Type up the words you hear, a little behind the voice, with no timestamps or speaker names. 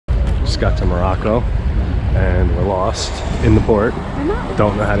just got to Morocco and we're lost in the port.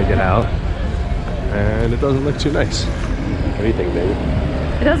 Don't know how to get out. And it doesn't look too nice. What do you think, baby?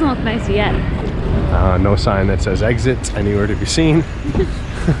 It doesn't look nice yet. No sign that says exit anywhere to be seen.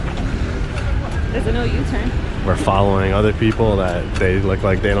 There's a no U-turn. We're following other people that they look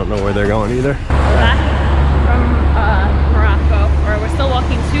like they don't know where they're going either. Back from Morocco, or we're still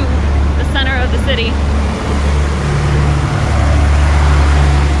walking to the center of the city.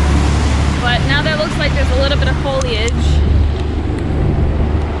 But now there looks like there's a little bit of foliage.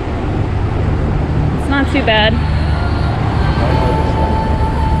 It's not too bad.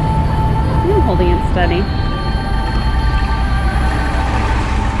 I'm holding it steady.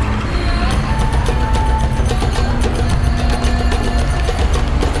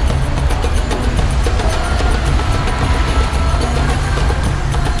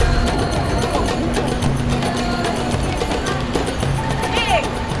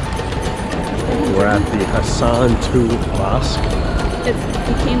 We're at the Hassan II Mosque. It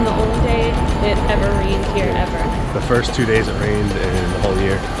became the only day it ever rained here ever. The first 2 days it rained in the whole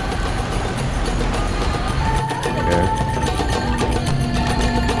year. Okay.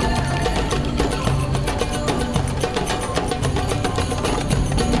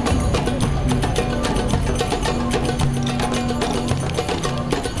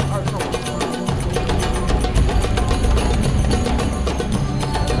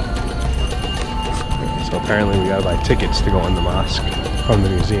 So apparently we gotta buy tickets to go in the mosque from the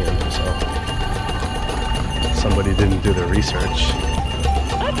museum, so somebody didn't do their research.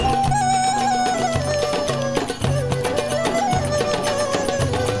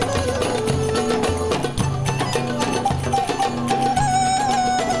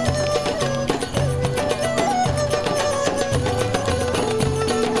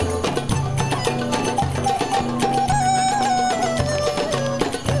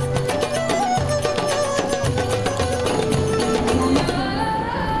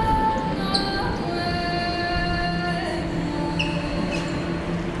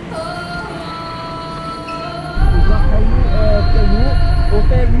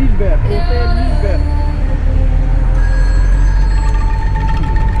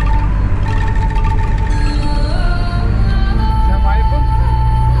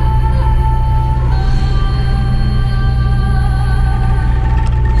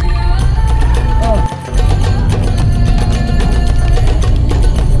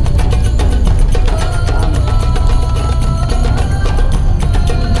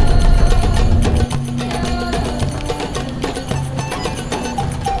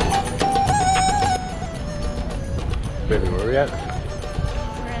 Baby, where are we at?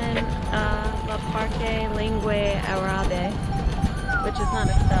 We're in La Parque Lingue Arabe, which is not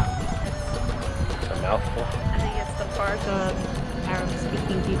a stop. It's a mouthful. I think it's the park of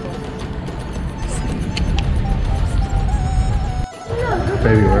Arab-speaking people.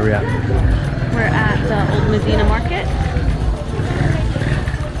 Baby, where are we at? We're at the Old Medina Market.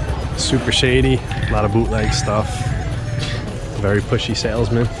 Super shady, a lot of bootleg stuff. Very pushy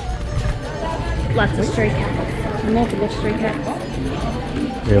salesman. Lots of stray cats. Multiple stray cats.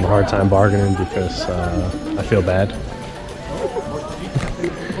 We have a hard time bargaining because I feel bad.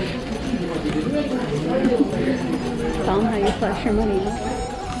 Tell them how you flash your money.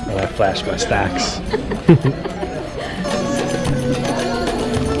 And I flash my stacks.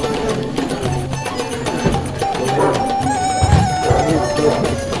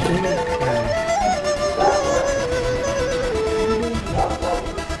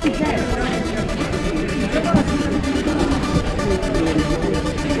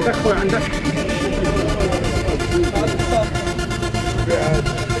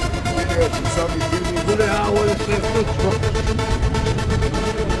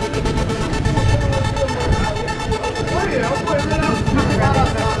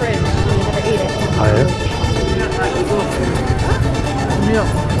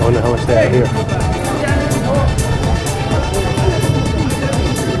 I wonder how much they have here.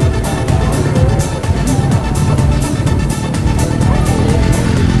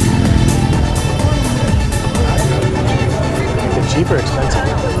 Is it cheap or expensive?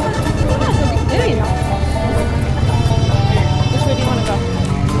 Which way do you want to go?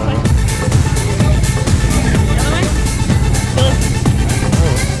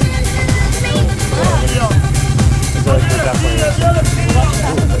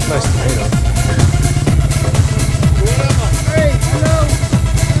 That's nice tomato.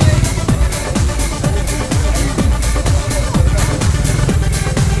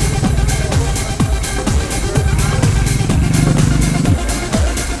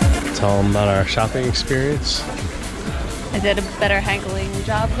 Tell them about our shopping experience. I did a better haggling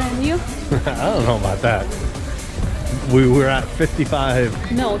job than you. I don't know about that. We were at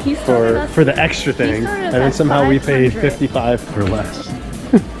 55 No, he started us, for the extra thing, and then somehow we paid 55 for less.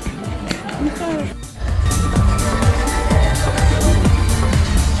 He started